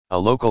A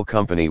local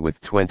company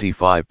with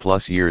 25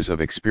 plus years of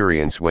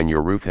experience. When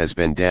your roof has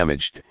been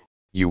damaged,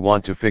 you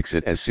want to fix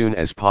it as soon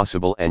as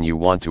possible and you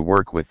want to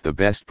work with the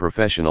best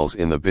professionals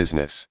in the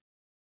business.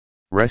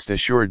 Rest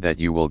assured that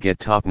you will get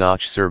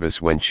top-notch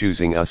service when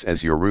choosing us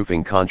as your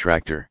roofing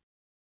contractor.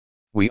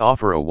 We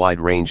offer a wide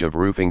range of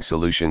roofing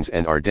solutions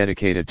and are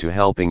dedicated to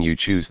helping you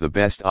choose the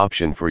best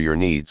option for your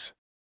needs.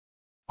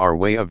 Our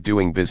way of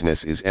doing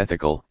business is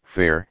ethical,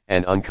 fair,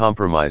 and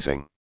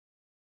uncompromising.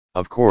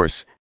 Of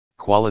course,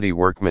 quality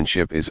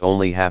workmanship is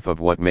only half of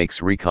what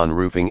makes Recon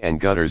Roofing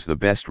and Gutters the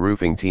best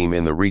roofing team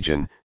in the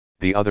region.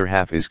 The other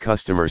half is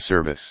customer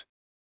service.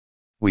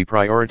 We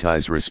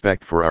prioritize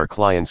respect for our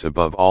clients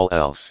above all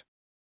else.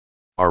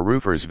 Our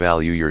roofers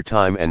value your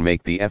time and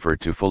make the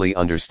effort to fully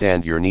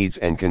understand your needs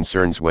and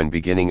concerns when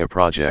beginning a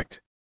project.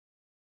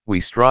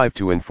 We strive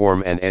to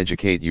inform and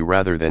educate you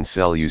rather than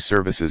sell you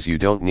services you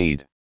don't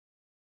need.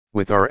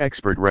 With our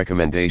expert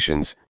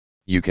recommendations,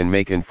 you can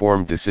make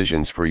informed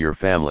decisions for your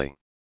family.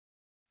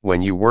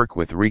 When you work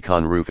with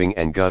Recon Roofing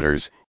and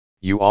Gutters,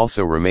 you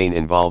also remain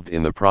involved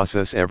in the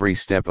process every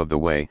step of the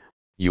way.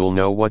 You'll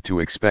know what to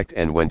expect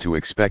and when to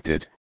expect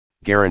it,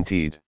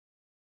 guaranteed.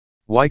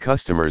 Why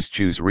customers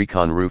choose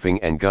Recon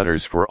Roofing and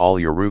Gutters for all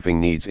your roofing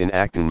needs in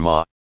Acton,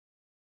 Ma.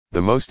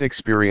 The most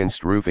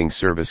experienced roofing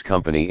service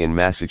company in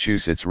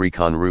Massachusetts.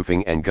 Recon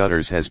Roofing and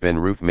Gutters has been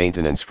roof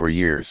maintenance for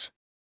years.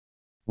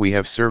 We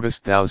have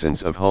serviced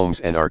thousands of homes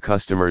and our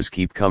customers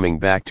keep coming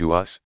back to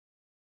us.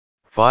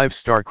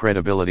 5-star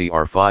credibility.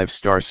 Our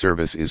 5-star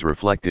service is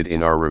reflected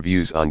in our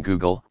reviews on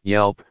Google,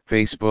 Yelp,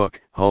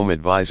 Facebook, Home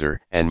Advisor,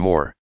 and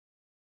more.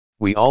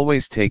 We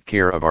always take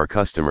care of our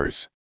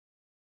customers.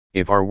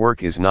 If our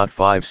work is not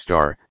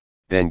 5-star,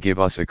 then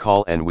give us a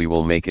call and we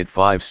will make it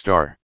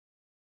 5-star.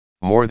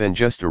 More than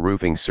just a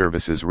roofing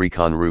services.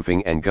 Recon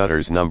Roofing and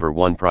Gutters'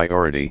 #1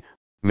 priority,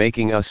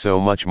 making us so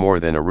much more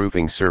than a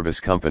roofing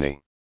service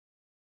company.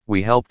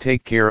 We help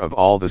take care of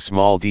all the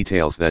small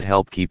details that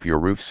help keep your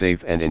roof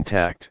safe and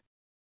intact.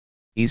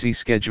 Easy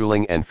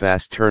scheduling and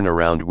fast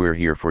turnaround. We're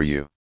here for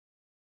you.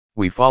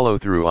 We follow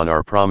through on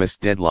our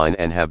promised deadline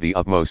and have the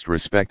utmost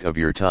respect of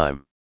your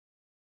time.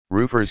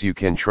 Roofers you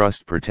can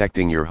trust,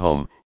 protecting your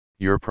home,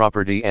 your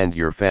property and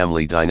your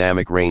family.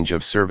 Dynamic range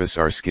of service.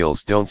 Our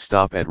skills don't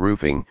stop at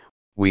roofing,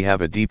 we have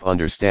a deep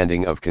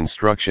understanding of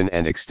construction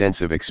and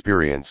extensive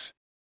experience.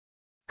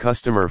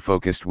 Customer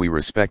focused. We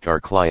respect our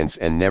clients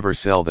and never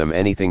sell them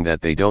anything that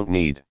they don't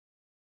need.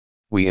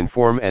 We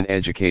inform and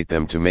educate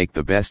them to make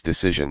the best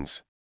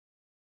decisions.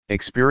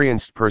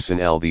 Experienced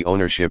personnel. The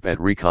ownership at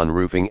Recon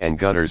Roofing and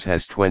Gutters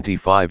has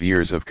 25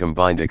 years of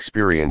combined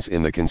experience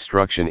in the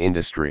construction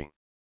industry.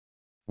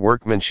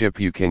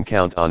 Workmanship. You can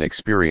count on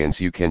experience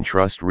you can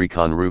trust.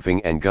 Recon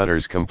Roofing and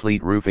Gutters.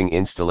 Complete roofing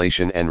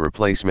installation and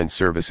replacement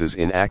services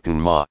in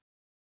Acton, Ma.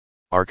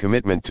 Our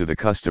commitment to the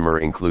customer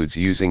includes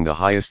using the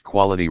highest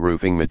quality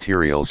roofing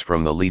materials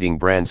from the leading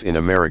brands in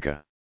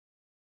America.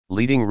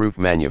 Leading roof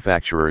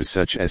manufacturers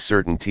such as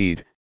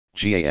CertainTeed,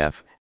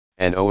 GAF,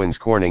 and Owens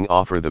Corning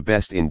offer the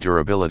best in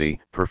durability,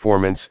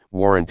 performance,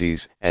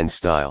 warranties, and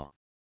style.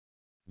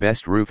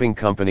 Best roofing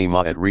company,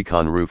 Ma. At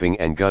Recon Roofing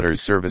and Gutters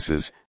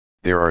Services,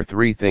 there are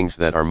 3 things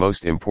that are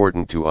most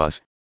important to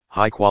us: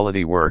 high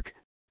quality work,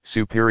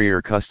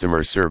 superior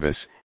customer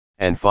service,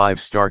 and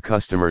 5-star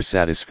customer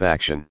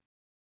satisfaction.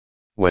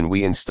 When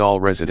we install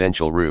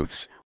residential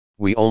roofs,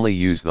 we only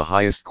use the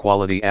highest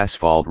quality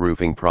asphalt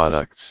roofing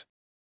products.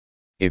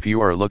 If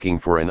you are looking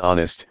for an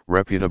honest,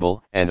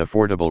 reputable, and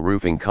affordable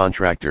roofing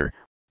contractor,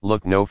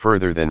 look no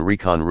further than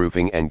Recon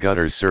Roofing and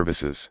Gutters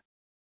Services.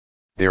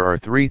 There are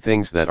 3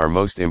 things that are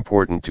most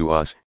important to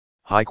us: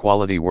 high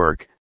quality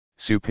work,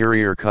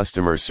 superior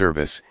customer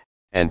service,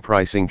 and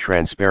pricing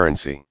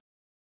transparency.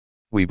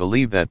 We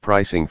believe that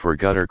pricing for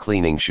gutter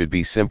cleaning should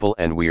be simple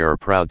and we are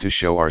proud to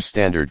show our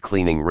standard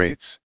cleaning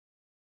rates.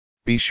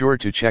 Be sure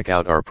to check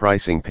out our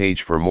pricing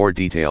page for more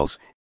details,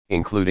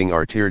 including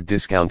our tiered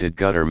discounted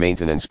gutter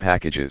maintenance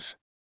packages.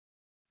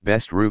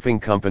 Best roofing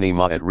company,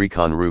 Ma. At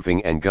Recon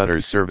Roofing and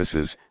Gutters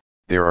Services,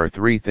 there are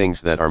 3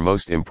 things that are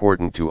most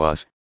important to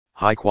us: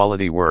 high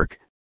quality work,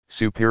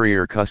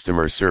 superior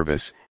customer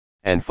service,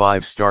 and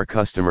 5-star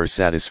customer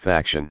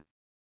satisfaction.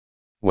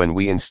 When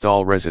we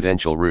install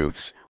residential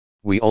roofs,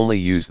 we only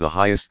use the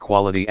highest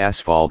quality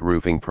asphalt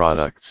roofing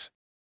products.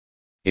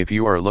 If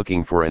you are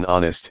looking for an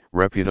honest,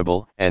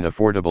 reputable, and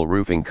affordable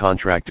roofing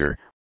contractor,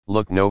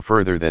 look no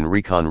further than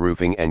Recon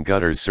Roofing and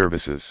Gutters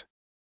Services.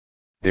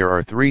 There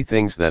are 3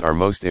 things that are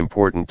most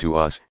important to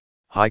us: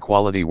 high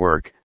quality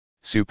work,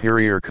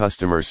 superior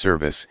customer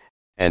service,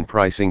 and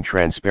pricing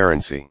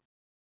transparency.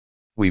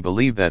 We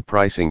believe that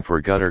pricing for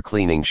gutter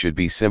cleaning should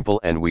be simple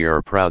and we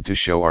are proud to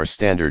show our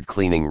standard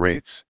cleaning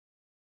rates.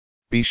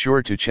 Be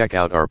sure to check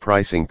out our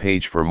pricing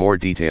page for more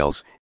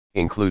details,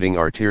 including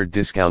our tiered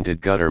discounted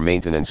gutter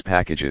maintenance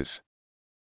packages.